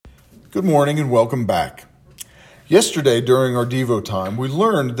Good morning and welcome back. Yesterday, during our Devo time, we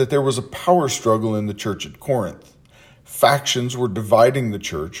learned that there was a power struggle in the church at Corinth. Factions were dividing the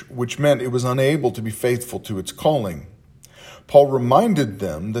church, which meant it was unable to be faithful to its calling. Paul reminded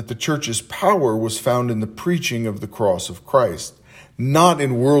them that the church's power was found in the preaching of the cross of Christ, not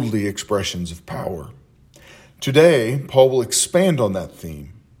in worldly expressions of power. Today, Paul will expand on that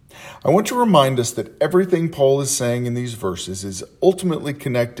theme. I want to remind us that everything Paul is saying in these verses is ultimately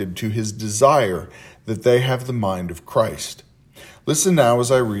connected to his desire that they have the mind of Christ. Listen now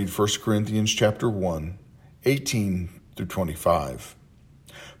as I read 1 Corinthians chapter 1, 18 through 25.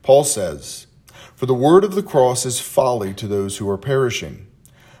 Paul says, "For the word of the cross is folly to those who are perishing,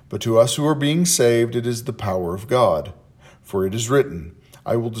 but to us who are being saved it is the power of God. For it is written,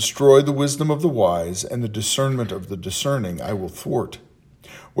 I will destroy the wisdom of the wise, and the discernment of the discerning I will thwart.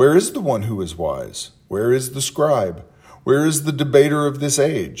 Where is the one who is wise? Where is the scribe? Where is the debater of this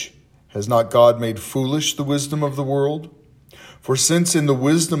age? Has not God made foolish the wisdom of the world? For since in the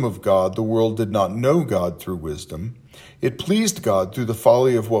wisdom of God the world did not know God through wisdom, it pleased God through the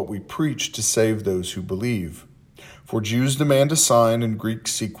folly of what we preach to save those who believe. For Jews demand a sign and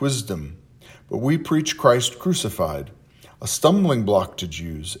Greeks seek wisdom, but we preach Christ crucified, a stumbling block to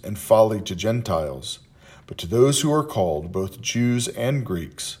Jews and folly to Gentiles. But to those who are called, both Jews and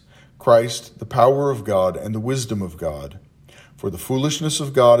Greeks, Christ, the power of God and the wisdom of God. For the foolishness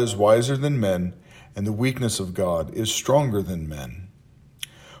of God is wiser than men, and the weakness of God is stronger than men."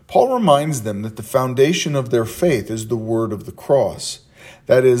 Paul reminds them that the foundation of their faith is the word of the cross.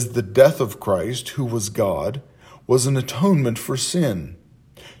 That is, the death of Christ, who was God, was an atonement for sin.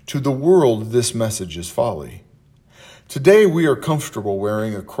 To the world, this message is folly. Today, we are comfortable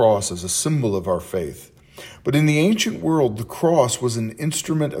wearing a cross as a symbol of our faith. But in the ancient world, the cross was an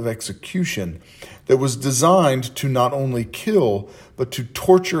instrument of execution that was designed to not only kill, but to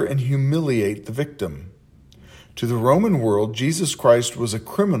torture and humiliate the victim. To the Roman world, Jesus Christ was a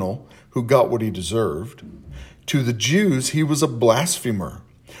criminal who got what he deserved. To the Jews, he was a blasphemer,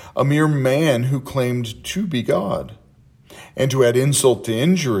 a mere man who claimed to be God. And to add insult to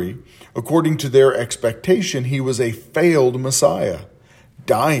injury, according to their expectation, he was a failed Messiah,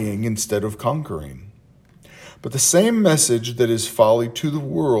 dying instead of conquering. But the same message that is folly to the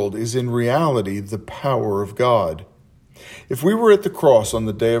world is in reality the power of God. If we were at the cross on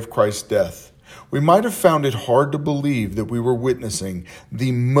the day of Christ's death, we might have found it hard to believe that we were witnessing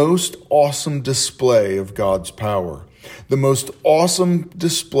the most awesome display of God's power, the most awesome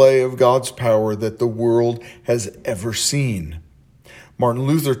display of God's power that the world has ever seen. Martin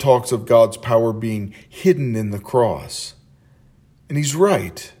Luther talks of God's power being hidden in the cross. And he's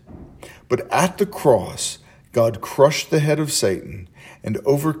right. But at the cross, God crushed the head of Satan and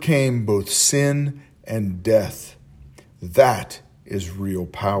overcame both sin and death. That is real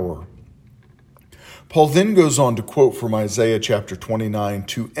power. Paul then goes on to quote from Isaiah chapter 29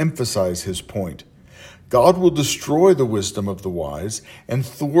 to emphasize his point. God will destroy the wisdom of the wise and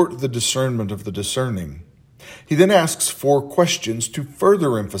thwart the discernment of the discerning. He then asks 4 questions to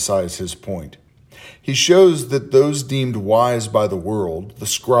further emphasize his point. He shows that those deemed wise by the world, the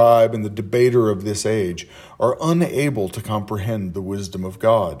scribe and the debater of this age, are unable to comprehend the wisdom of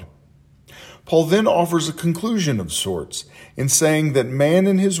God. Paul then offers a conclusion of sorts in saying that man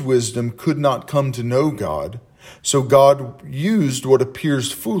in his wisdom could not come to know God, so God used what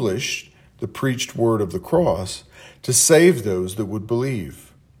appears foolish, the preached word of the cross, to save those that would believe.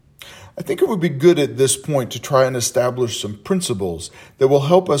 I think it would be good at this point to try and establish some principles that will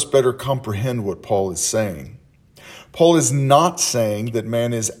help us better comprehend what Paul is saying. Paul is not saying that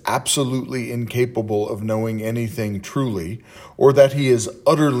man is absolutely incapable of knowing anything truly, or that he is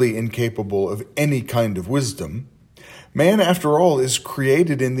utterly incapable of any kind of wisdom. Man, after all, is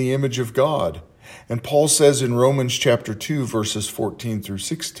created in the image of God. And Paul says in Romans chapter 2, verses 14 through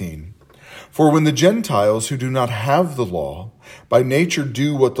 16, "For when the Gentiles who do not have the law, by nature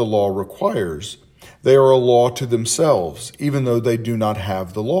do what the law requires, they are a law to themselves, even though they do not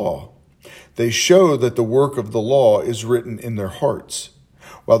have the law. They show that the work of the law is written in their hearts,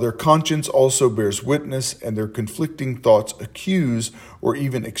 while their conscience also bears witness, and their conflicting thoughts accuse or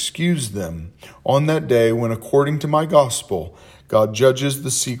even excuse them on that day when, according to my gospel, God judges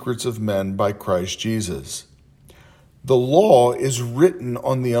the secrets of men by Christ Jesus. The law is written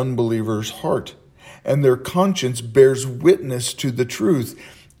on the unbeliever's heart, and their conscience bears witness to the truth,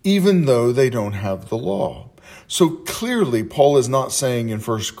 even though they don't have the law." So clearly, Paul is not saying in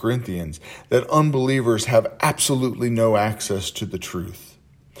 1 Corinthians that unbelievers have absolutely no access to the truth.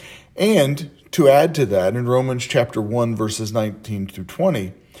 And to add to that, in Romans chapter 1, verses 19 through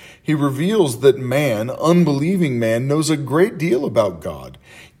 20, he reveals that man, unbelieving man, knows a great deal about God,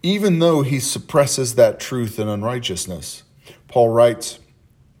 even though he suppresses that truth in unrighteousness. Paul writes,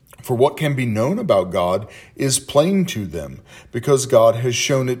 "For what can be known about God is plain to them, because God has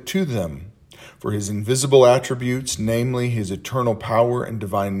shown it to them. For his invisible attributes, namely his eternal power and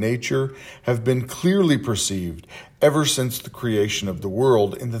divine nature, have been clearly perceived ever since the creation of the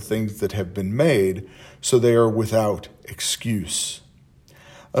world in the things that have been made, so they are without excuse."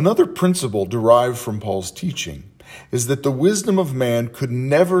 Another principle derived from Paul's teaching is that the wisdom of man could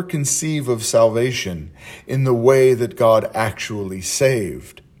never conceive of salvation in the way that God actually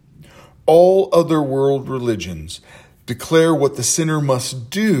saved. All other world religions declare what the sinner must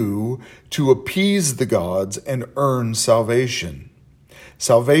do to appease the gods and earn salvation.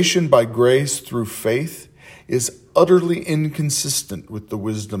 Salvation by grace through faith is utterly inconsistent with the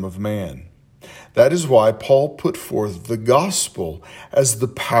wisdom of man. That is why Paul put forth the gospel as the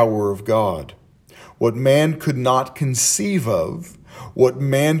power of God. What man could not conceive of, what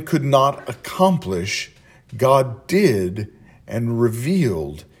man could not accomplish, God did and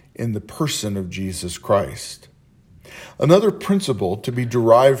revealed in the person of Jesus Christ. Another principle to be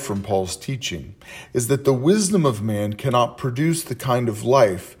derived from Paul's teaching is that the wisdom of man cannot produce the kind of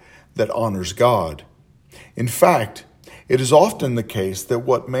life that honors God. In fact, it is often the case that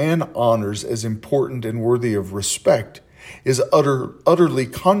what man honors as important and worthy of respect is utterly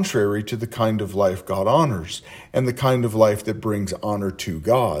contrary to the kind of life God honors and the kind of life that brings honor to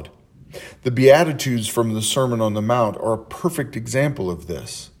God. The Beatitudes from the Sermon on the Mount are a perfect example of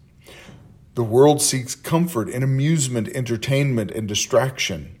this. The world seeks comfort in amusement, entertainment, and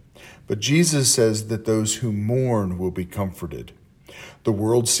distraction, but Jesus says that those who mourn will be comforted. The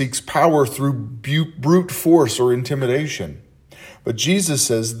world seeks power through brute force or intimidation, but Jesus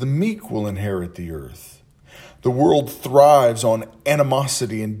says the meek will inherit the earth. The world thrives on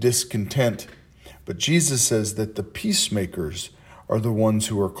animosity and discontent, but Jesus says that the peacemakers are the ones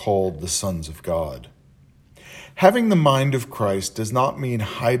who are called the sons of God. Having the mind of Christ does not mean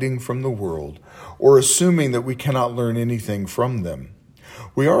hiding from the world or assuming that we cannot learn anything from them.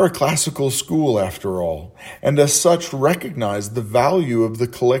 We are a classical school, after all, and as such recognize the value of the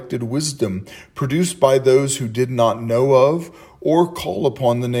collected wisdom produced by those who did not know of or call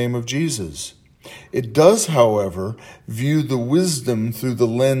upon the name of Jesus. It does, however, view the wisdom through the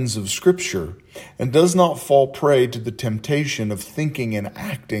lens of Scripture and does not fall prey to the temptation of thinking and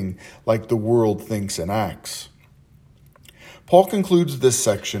acting like the world thinks and acts. Paul concludes this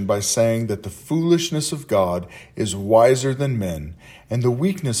section by saying that the foolishness of God is wiser than men, and the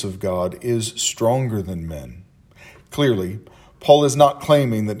weakness of God is stronger than men. Clearly, Paul is not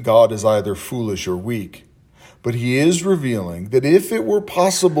claiming that God is either foolish or weak, but he is revealing that if it were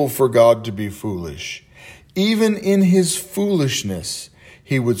possible for God to be foolish, even in his foolishness,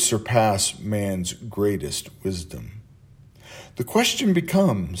 he would surpass man's greatest wisdom. The question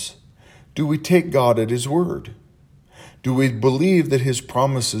becomes, do we take God at his word? Do we believe that his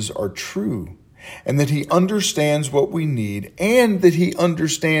promises are true and that he understands what we need and that he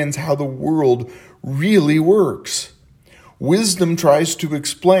understands how the world really works? Wisdom tries to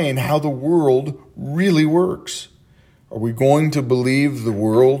explain how the world really works. Are we going to believe the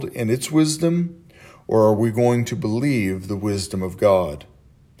world in its wisdom, or are we going to believe the wisdom of God?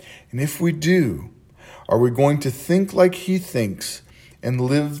 And if we do, are we going to think like he thinks and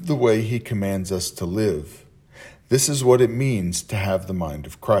live the way he commands us to live? This is what it means to have the mind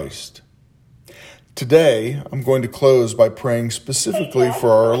of Christ. Today, I'm going to close by praying specifically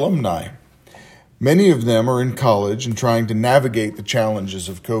for our alumni. Many of them are in college and trying to navigate the challenges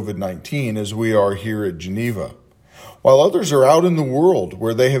of COVID-19 as we are here at Geneva, while others are out in the world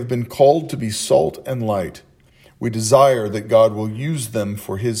where they have been called to be salt and light. We desire that God will use them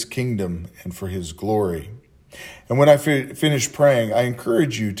for his kingdom and for his glory. And when I finish praying, I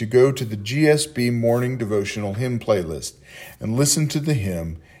encourage you to go to the GSB Morning Devotional Hymn playlist and listen to the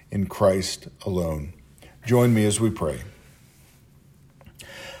hymn, In Christ Alone. Join me as we pray.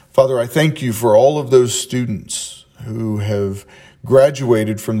 Father, I thank you for all of those students who have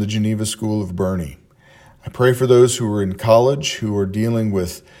graduated from the Geneva School of Burney. I pray for those who are in college, who are dealing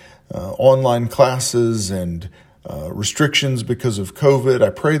with online classes and restrictions because of COVID. I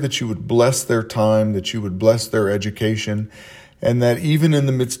pray that you would bless their time, that you would bless their education, and that even in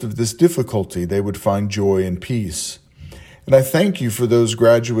the midst of this difficulty, they would find joy and peace. And I thank you for those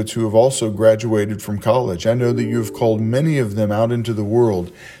graduates who have also graduated from college. I know that you have called many of them out into the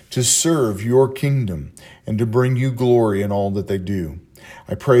world to serve your kingdom and to bring you glory in all that they do.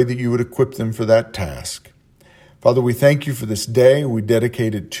 I pray that you would equip them for that task. Father, we thank you for this day. We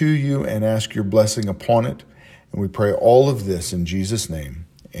dedicate it to you and ask your blessing upon it. And we pray all of this in Jesus' name.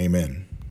 Amen.